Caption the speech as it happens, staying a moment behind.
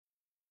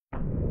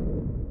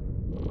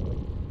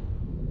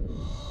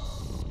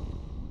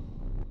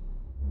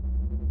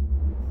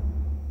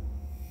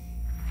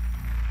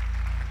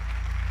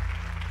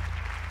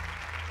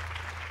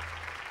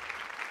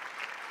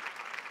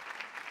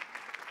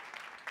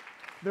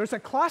There's a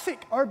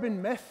classic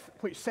urban myth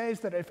which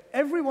says that if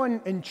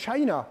everyone in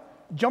China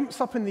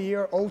jumps up in the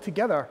air all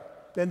together,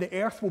 then the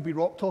Earth will be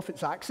rocked off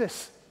its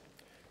axis.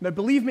 Now,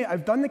 believe me,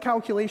 I've done the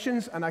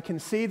calculations, and I can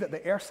say that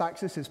the Earth's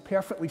axis is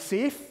perfectly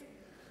safe.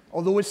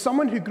 Although, as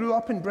someone who grew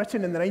up in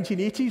Britain in the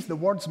 1980s, the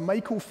words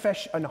Michael,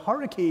 fish, and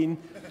hurricane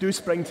do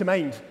spring to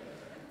mind.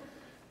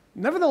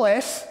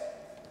 Nevertheless,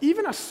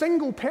 even a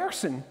single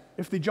person,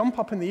 if they jump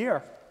up in the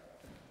air,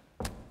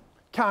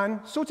 can,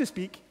 so to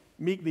speak,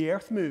 make the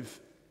Earth move.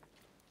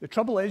 The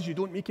trouble is, you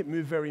don't make it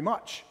move very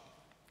much.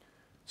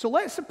 So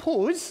let's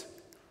suppose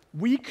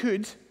we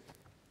could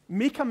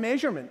make a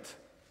measurement,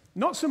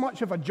 not so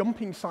much of a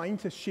jumping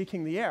scientist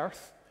shaking the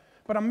Earth,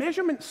 but a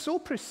measurement so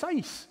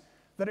precise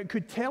that it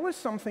could tell us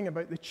something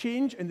about the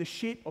change in the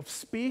shape of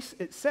space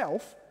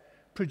itself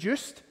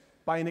produced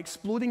by an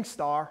exploding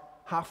star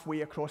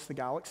halfway across the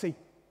galaxy.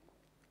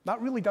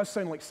 That really does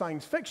sound like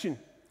science fiction,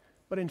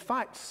 but in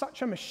fact,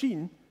 such a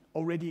machine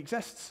already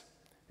exists.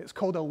 It's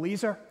called a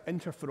laser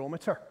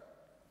interferometer,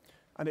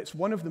 and it's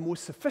one of the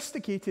most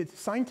sophisticated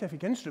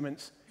scientific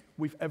instruments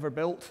we've ever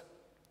built.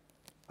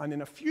 And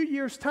in a few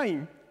years'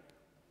 time,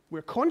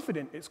 we're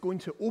confident it's going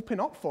to open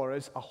up for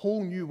us a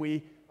whole new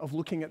way of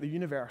looking at the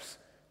universe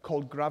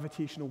called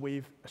gravitational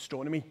wave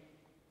astronomy.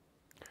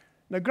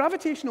 Now,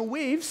 gravitational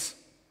waves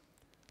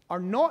are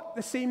not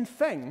the same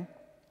thing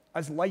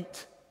as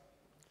light.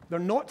 They're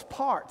not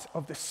part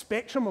of the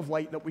spectrum of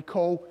light that we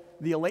call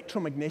the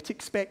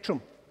electromagnetic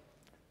spectrum,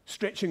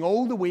 stretching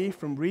all the way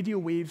from radio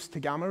waves to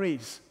gamma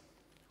rays.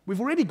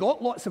 We've already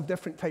got lots of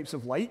different types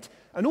of light,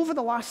 and over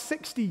the last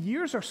 60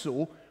 years or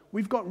so,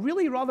 we've got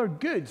really rather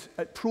good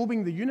at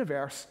probing the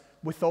universe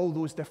with all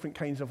those different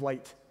kinds of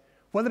light.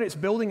 Whether it's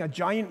building a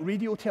giant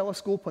radio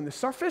telescope on the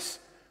surface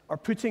or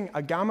putting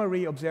a gamma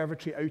ray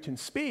observatory out in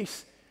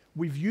space,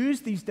 we've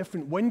used these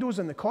different windows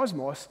in the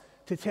cosmos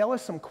to tell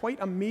us some quite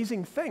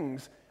amazing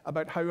things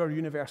about how our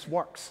universe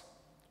works.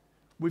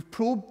 We've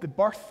probed the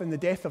birth and the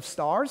death of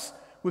stars,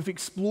 we've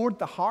explored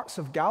the hearts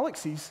of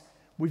galaxies,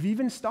 we've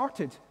even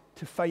started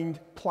to find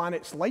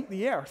planets like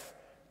the Earth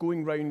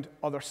going round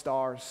other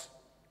stars.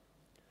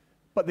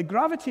 But the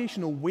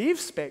gravitational wave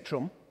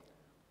spectrum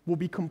will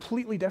be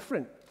completely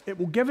different. It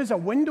will give us a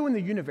window in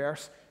the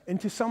universe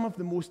into some of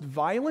the most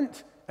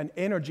violent and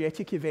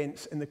energetic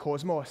events in the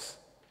cosmos.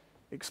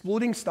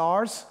 Exploding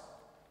stars,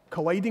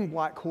 colliding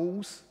black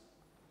holes,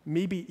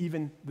 maybe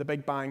even the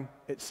Big Bang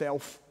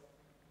itself.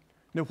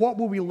 Now, what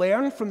will we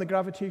learn from the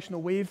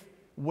gravitational wave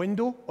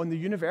window on the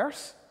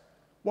universe?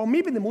 Well,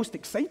 maybe the most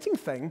exciting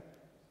thing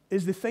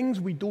is the things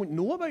we don't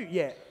know about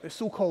yet, the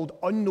so-called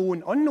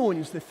unknown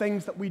unknowns, the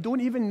things that we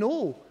don't even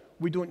know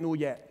we don't know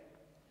yet.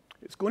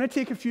 It's going to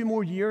take a few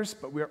more years,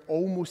 but we're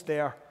almost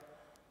there.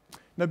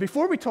 Now,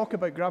 before we talk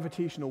about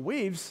gravitational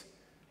waves,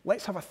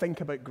 let's have a think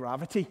about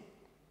gravity.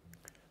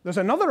 There's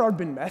another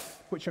urban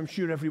myth, which I'm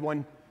sure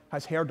everyone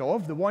has heard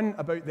of, the one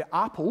about the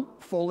apple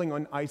falling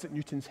on Isaac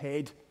Newton's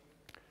head.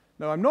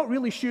 Now, I'm not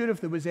really sure if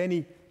there was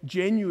any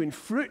genuine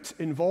fruit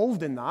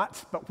involved in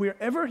that, but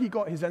wherever he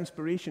got his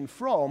inspiration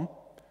from,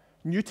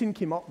 Newton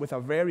came up with a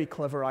very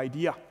clever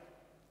idea,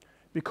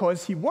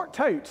 because he worked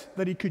out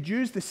that he could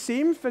use the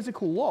same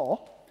physical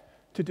law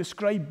to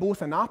describe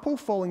both an apple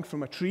falling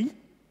from a tree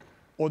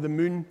or the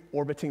moon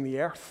orbiting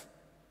the Earth.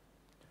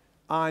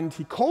 And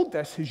he called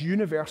this his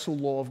universal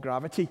law of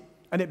gravity.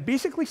 And it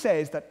basically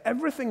says that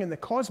everything in the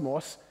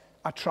cosmos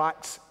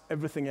attracts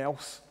everything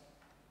else.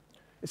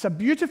 It's a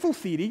beautiful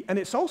theory, and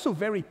it's also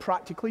very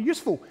practically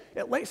useful.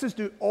 It lets us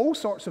do all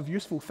sorts of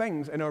useful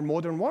things in our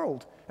modern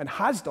world, and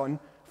has done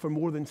for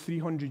more than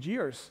 300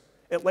 years.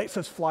 It lets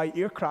us fly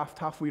aircraft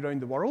halfway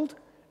around the world.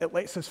 It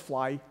lets us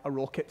fly a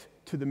rocket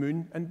to the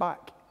moon and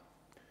back.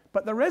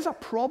 But there is a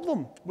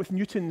problem with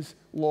Newton's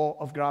law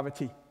of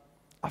gravity,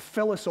 a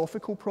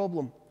philosophical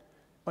problem.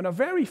 On a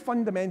very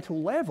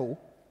fundamental level,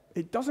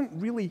 it doesn't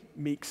really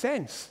make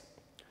sense,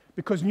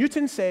 because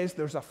Newton says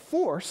there's a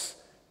force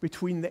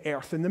between the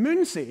Earth and the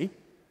moon, say.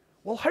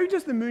 Well, how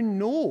does the moon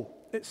know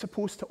it's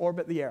supposed to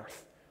orbit the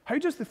Earth? How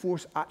does the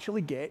force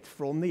actually get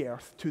from the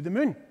Earth to the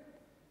moon?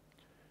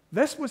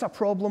 This was a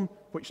problem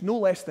which no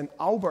less than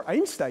Albert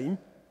Einstein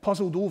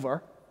puzzled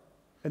over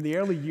in the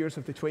early years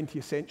of the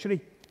 20th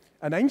century.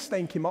 And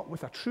Einstein came up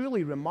with a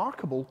truly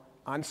remarkable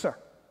answer.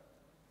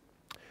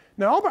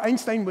 Now, Albert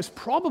Einstein was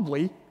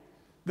probably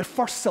the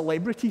first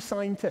celebrity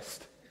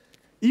scientist.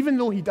 Even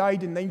though he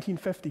died in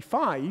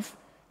 1955,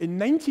 in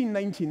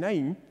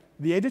 1999,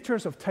 the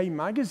editors of Time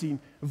magazine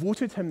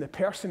voted him the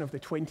person of the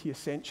 20th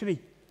century.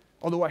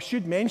 Although I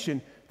should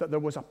mention that there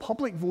was a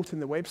public vote on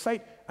the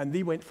website, and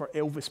they went for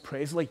Elvis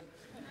Presley.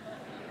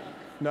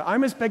 Now,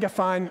 I'm as big a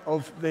fan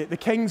of the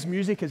King's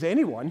music as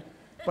anyone,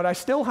 but I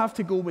still have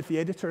to go with the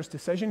editor's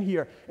decision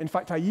here. In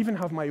fact, I even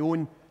have my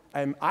own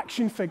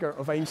action figure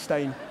of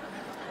Einstein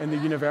in the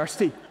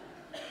university.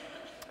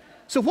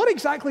 So what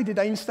exactly did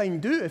Einstein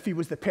do if he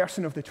was the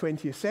person of the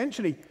 20th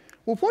century?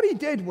 Well, what he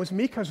did was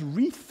make us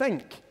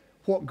rethink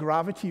what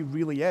gravity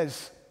really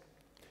is.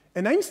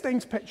 In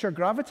Einstein's picture,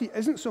 gravity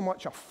isn't so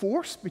much a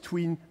force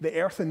between the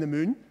Earth and the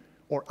moon,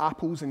 or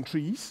apples and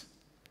trees.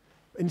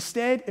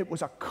 Instead, it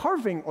was a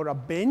curving or a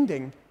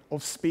bending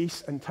of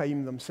space and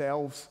time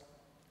themselves.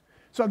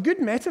 So a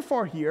good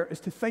metaphor here is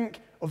to think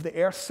of the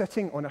Earth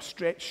sitting on a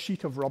stretched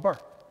sheet of rubber,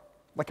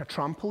 like a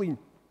trampoline.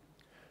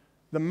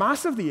 The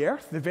mass of the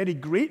Earth, the very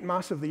great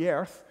mass of the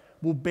Earth,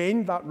 will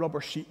bend that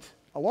rubber sheet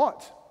a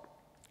lot.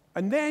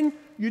 And then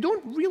you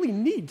don't really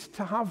need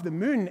to have the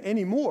moon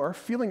anymore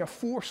feeling a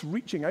force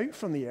reaching out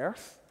from the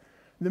Earth.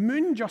 The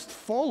moon just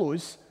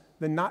follows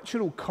the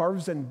natural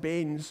curves and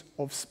bends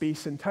of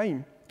space and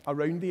time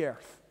around the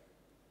Earth.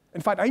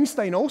 In fact,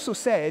 Einstein also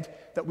said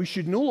that we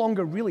should no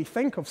longer really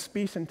think of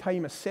space and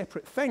time as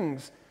separate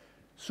things,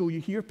 so you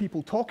hear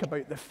people talk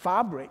about the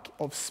fabric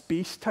of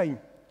space-time.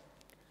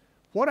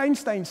 What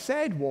Einstein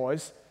said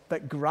was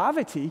that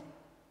gravity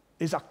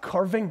is a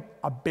curving,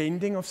 a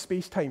bending of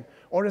space-time.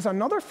 Or as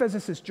another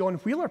physicist, John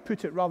Wheeler,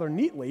 put it rather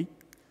neatly,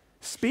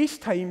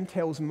 space-time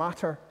tells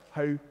matter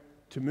how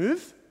to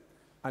move,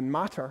 and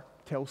matter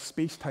tells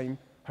space-time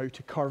how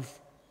to curve.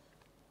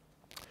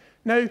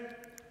 Now,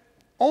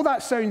 all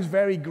that sounds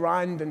very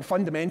grand and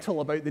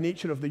fundamental about the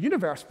nature of the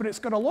universe, but it's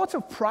got a lot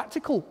of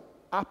practical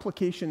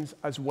applications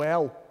as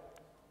well.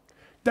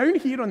 Down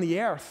here on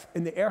the Earth,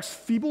 in the Earth's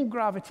feeble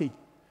gravity,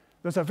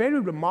 there's a very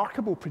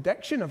remarkable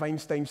prediction of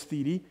Einstein's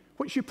theory,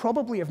 which you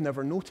probably have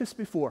never noticed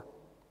before.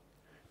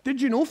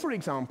 Did you know, for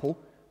example,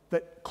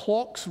 that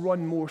clocks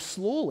run more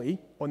slowly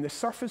on the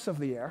surface of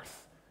the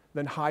Earth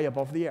than high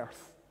above the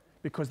Earth,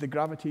 because the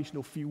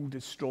gravitational field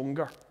is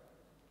stronger?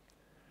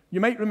 You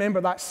might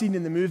remember that scene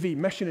in the movie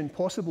Mission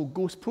Impossible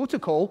Ghost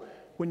Protocol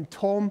when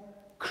Tom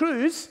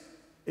Cruise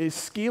is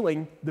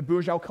scaling the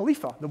Burj Al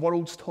Khalifa, the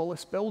world's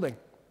tallest building.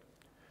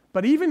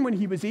 But even when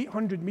he was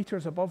 800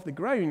 meters above the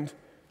ground,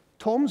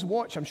 Tom's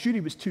watch, I'm sure he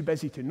was too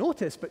busy to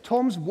notice, but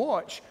Tom's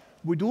watch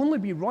would only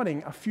be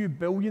running a few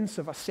billionths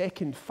of a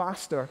second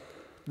faster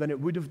than it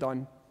would have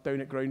done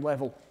down at ground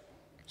level.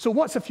 So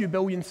what's a few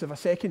billionths of a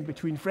second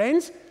between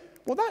friends?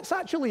 Well, that's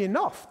actually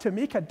enough to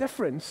make a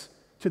difference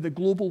to the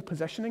global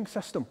positioning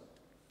system.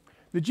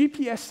 The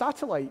GPS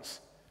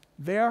satellites,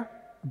 their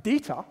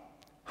data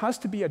has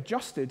to be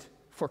adjusted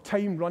for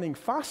time running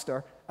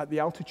faster at the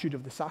altitude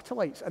of the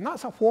satellites, and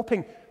that's a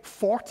whopping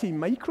 40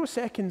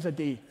 microseconds a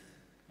day.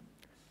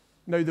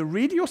 Now, the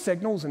radio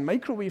signals and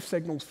microwave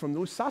signals from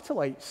those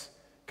satellites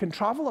can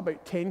travel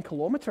about 10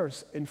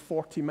 kilometers in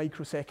 40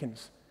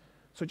 microseconds.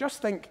 So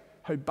just think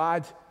how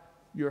bad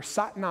your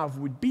sat-nav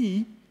would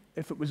be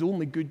if it was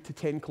only good to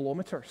 10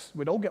 kilometers.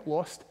 We'd all get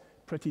lost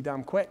pretty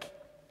damn quick.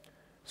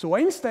 So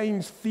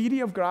Einstein's theory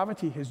of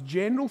gravity, his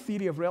general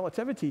theory of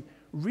relativity,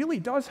 really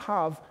does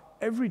have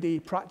everyday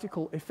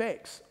practical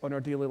effects on our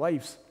daily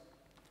lives.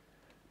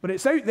 But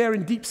it's out there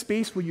in deep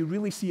space where you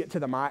really see it to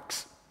the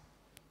max.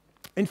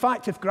 In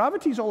fact, if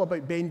gravity is all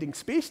about bending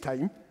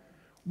space-time,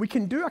 we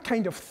can do a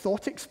kind of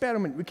thought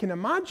experiment. We can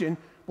imagine,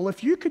 well,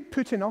 if you could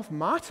put enough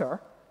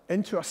matter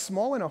into a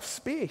small enough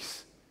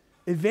space,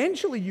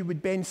 eventually you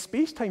would bend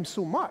space-time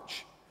so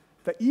much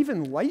that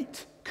even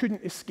light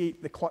couldn't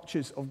escape the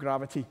clutches of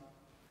gravity.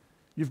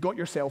 You've got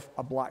yourself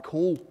a black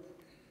hole.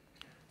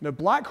 Now,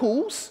 black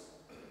holes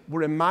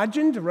were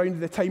imagined around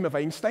the time of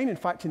Einstein. In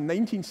fact, in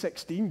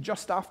 1916,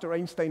 just after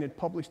Einstein had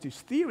published his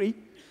theory,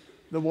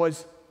 there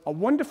was a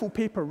wonderful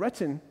paper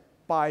written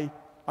by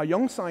a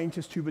young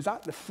scientist who was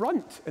at the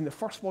front in the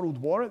First World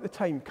War at the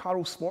time,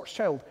 Karl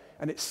Schwarzschild,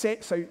 and it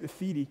sets out the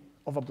theory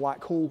of a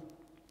black hole.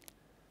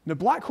 Now,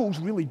 black holes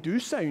really do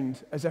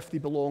sound as if they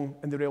belong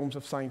in the realms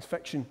of science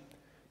fiction,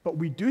 but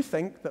we do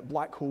think that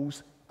black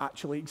holes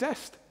actually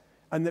exist,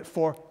 and that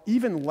for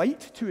even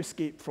light to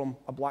escape from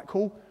a black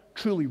hole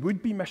truly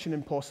would be mission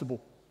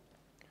impossible.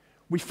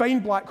 We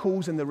find black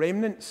holes in the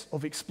remnants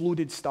of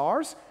exploded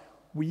stars.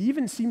 We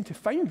even seem to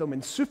find them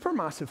in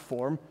supermassive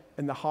form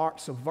in the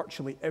hearts of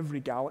virtually every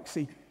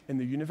galaxy in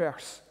the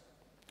universe.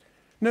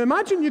 Now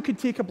imagine you could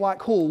take a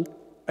black hole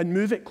and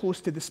move it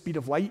close to the speed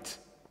of light.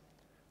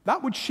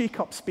 That would shake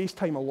up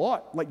space-time a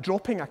lot, like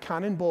dropping a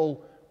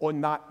cannonball on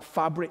that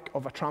fabric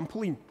of a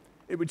trampoline.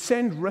 It would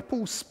send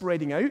ripples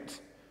spreading out,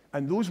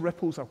 and those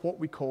ripples are what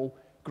we call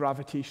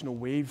gravitational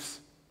waves.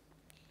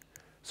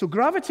 So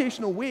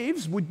gravitational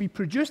waves would be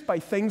produced by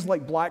things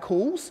like black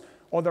holes,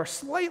 or their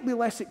slightly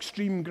less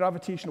extreme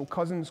gravitational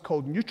cousins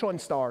called neutron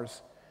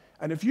stars.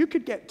 And if you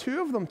could get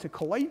two of them to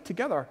collide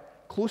together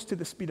close to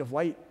the speed of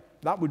light,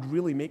 that would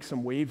really make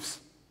some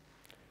waves.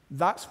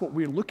 That's what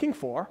we're looking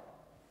for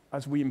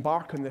as we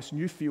embark on this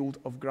new field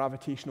of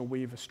gravitational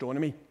wave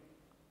astronomy.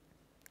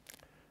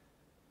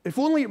 If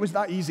only it was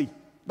that easy.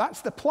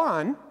 That's the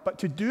plan, but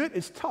to do it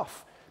is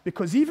tough,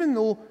 because even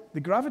though the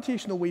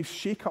gravitational waves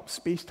shake up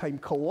space-time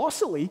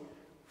colossally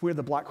where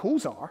the black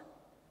holes are,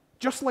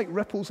 just like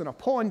ripples in a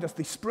pond, as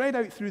they spread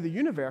out through the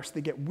universe,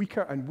 they get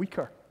weaker and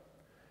weaker.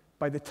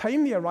 By the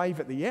time they arrive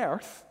at the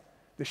Earth,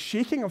 the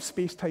shaking of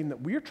space-time that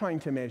we're trying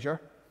to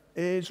measure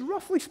is,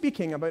 roughly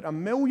speaking, about a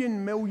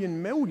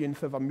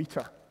millionth of a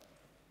meter.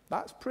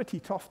 That's pretty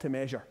tough to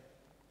measure.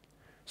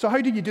 So how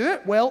do you do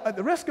it? Well, at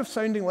the risk of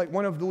sounding like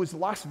one of those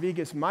Las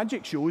Vegas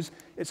magic shows,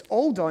 it's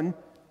all done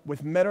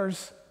with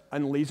mirrors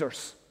and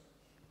lasers.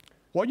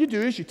 What you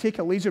do is you take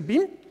a laser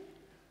beam,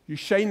 You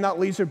shine that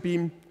laser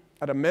beam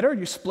at a mirror,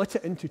 you split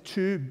it into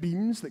two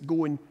beams that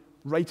go in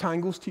right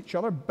angles to each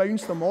other,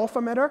 bounce them off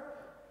a mirror,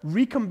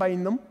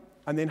 recombine them,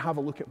 and then have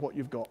a look at what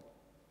you've got.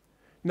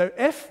 Now,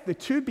 if the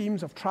two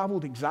beams have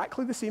traveled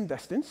exactly the same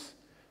distance,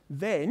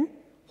 then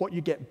what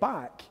you get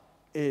back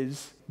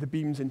is the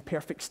beams in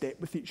perfect step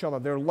with each other.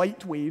 They're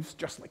light waves,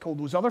 just like all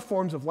those other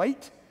forms of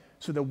light,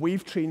 so the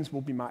wave trains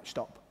will be matched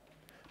up.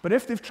 But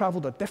if they've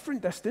traveled a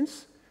different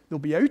distance, they'll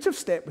be out of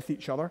step with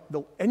each other,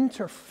 they'll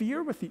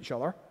interfere with each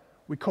other.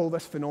 We call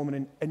this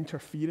phenomenon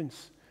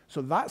interference.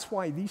 So that's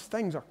why these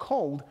things are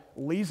called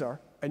laser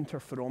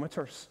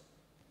interferometers.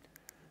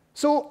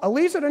 So a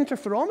laser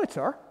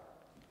interferometer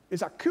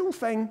is a cool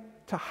thing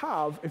to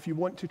have if you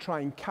want to try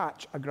and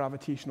catch a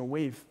gravitational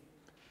wave.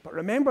 But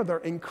remember, they're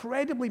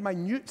incredibly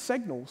minute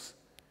signals,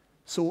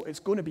 so it's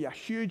going to be a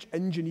huge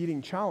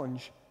engineering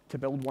challenge to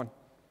build one.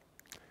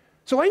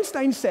 So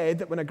Einstein said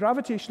that when a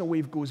gravitational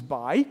wave goes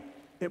by,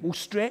 it will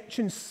stretch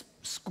and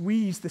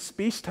squeeze the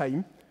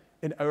space-time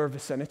in our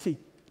vicinity,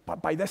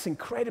 but by this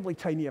incredibly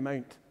tiny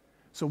amount.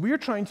 So we're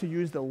trying to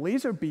use the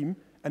laser beam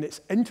and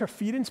its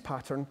interference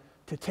pattern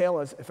to tell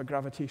us if a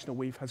gravitational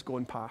wave has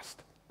gone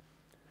past.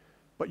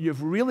 But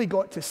you've really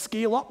got to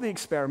scale up the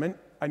experiment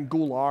and go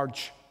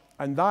large,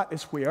 and that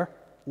is where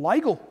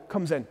LIGO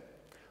comes in.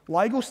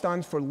 LIGO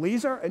stands for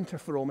Laser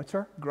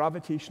Interferometer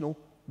Gravitational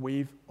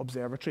Wave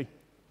Observatory,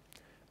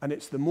 and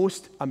it's the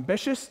most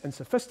ambitious and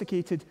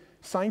sophisticated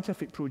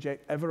scientific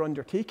project ever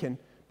undertaken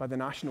by the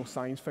National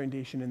Science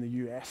Foundation in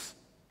the US.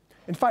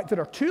 In fact,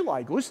 there are two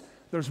LIGOs.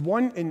 There's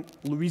one in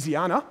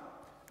Louisiana,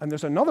 and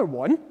there's another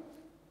one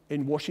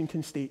in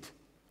Washington State.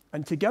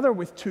 And together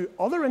with two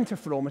other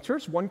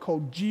interferometers, one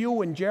called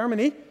GEO in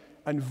Germany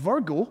and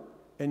Virgo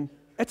in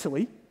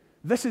Italy,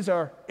 this is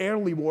our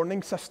early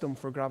warning system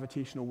for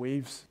gravitational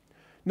waves.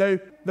 Now,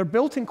 they're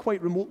built in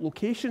quite remote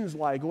locations,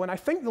 LIGO, and I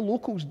think the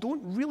locals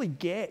don't really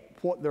get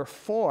what they're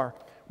for.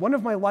 One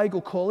of my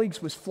LIGO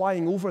colleagues was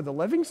flying over the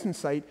Livingston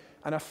site,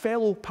 and a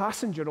fellow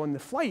passenger on the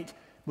flight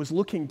was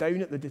looking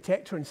down at the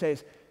detector and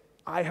says,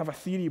 "I have a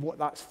theory what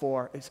that's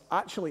for. It's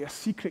actually a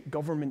secret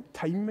government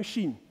time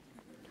machine."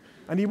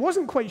 And he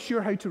wasn't quite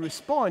sure how to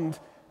respond,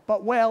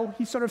 but well,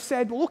 he sort of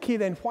said, "Well, okay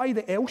then, why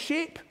the L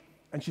shape?"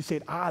 And she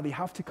said, "They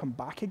have to come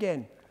back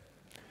again."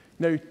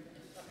 Now,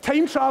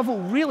 time travel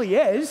really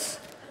is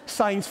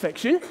science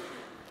fiction,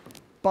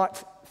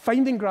 but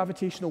finding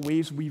gravitational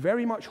waves, we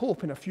very much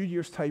hope in a few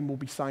years' time will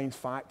be science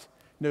fact.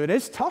 Now, it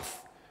is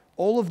tough.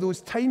 All of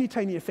those tiny,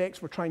 tiny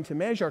effects we're trying to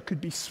measure could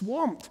be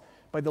swamped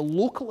by the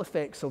local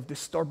effects of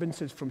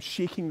disturbances from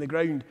shaking the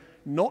ground,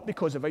 not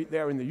because of out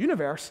there in the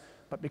universe,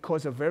 but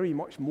because of very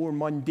much more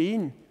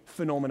mundane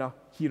phenomena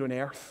here on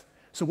Earth.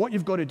 So what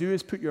you've got to do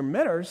is put your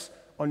mirrors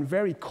on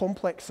very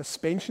complex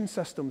suspension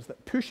systems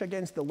that push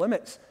against the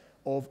limits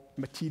of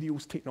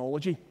materials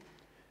technology.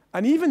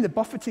 And even the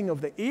buffeting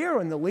of the air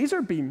on the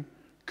laser beam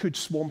could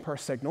swamp our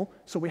signal,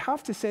 so we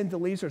have to send the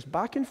lasers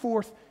back and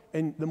forth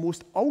in the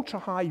most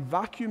ultra-high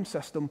vacuum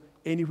system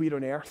anywhere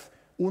on Earth,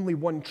 only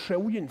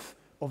 1/1,000,000th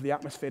of the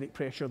atmospheric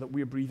pressure that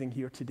we're breathing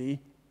here today.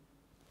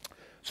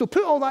 So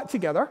put all that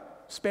together,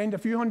 spend a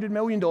few $100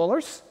 million,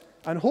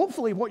 and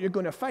hopefully what you're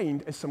going to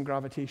find is some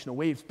gravitational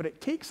waves. But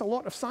it takes a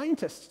lot of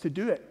scientists to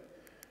do it.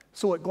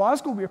 So at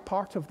Glasgow, we're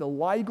part of the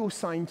LIGO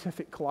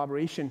scientific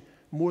collaboration,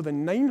 more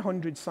than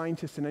 900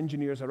 scientists and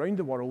engineers around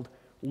the world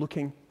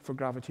looking for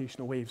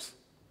gravitational waves.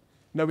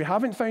 Now, we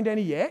haven't found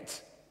any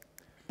yet,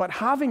 but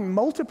having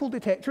multiple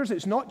detectors,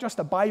 it's not just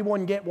a buy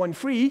one, get one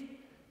free.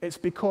 It's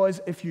because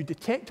if you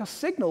detect a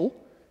signal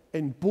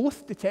in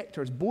both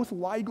detectors, both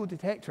LIGO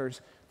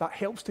detectors, that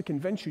helps to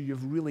convince you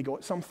you've really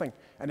got something.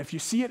 And if you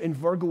see it in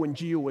Virgo and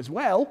GEO as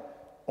well,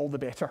 all the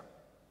better.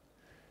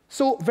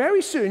 So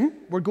very soon,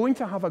 we're going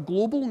to have a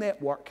global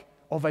network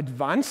of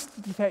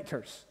advanced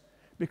detectors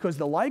because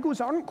the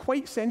LIGOs aren't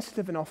quite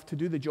sensitive enough to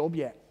do the job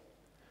yet.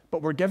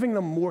 But we're giving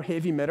them more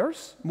heavy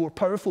mirrors, more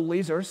powerful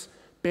lasers,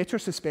 better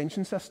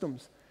suspension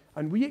systems.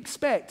 And we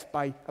expect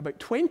by about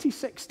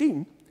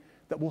 2016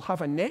 that we'll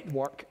have a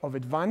network of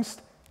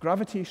advanced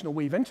gravitational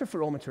wave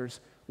interferometers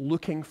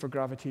looking for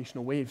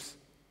gravitational waves.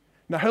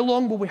 Now, how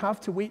long will we have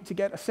to wait to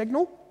get a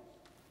signal?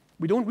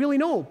 We don't really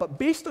know, but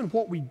based on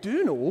what we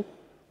do know,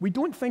 we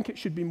don't think it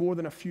should be more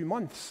than a few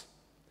months.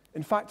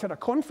 In fact, at a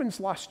conference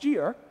last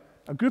year,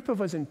 a group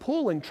of us in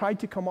Poland tried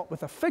to come up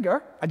with a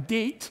figure, a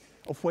date,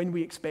 of when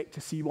we expect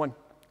to see one.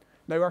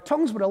 Now, our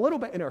tongues were a little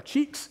bit in our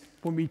cheeks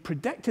when we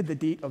predicted the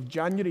date of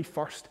January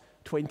 1st,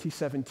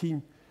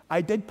 2017.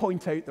 I did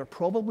point out there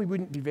probably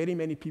wouldn't be very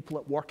many people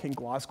at work in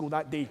Glasgow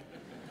that day.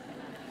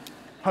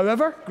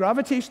 However,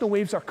 gravitational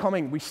waves are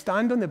coming. We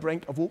stand on the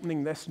brink of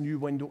opening this new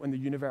window in the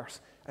universe,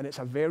 and it's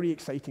a very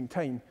exciting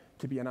time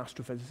to be an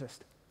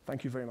astrophysicist.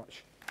 Thank you very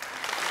much.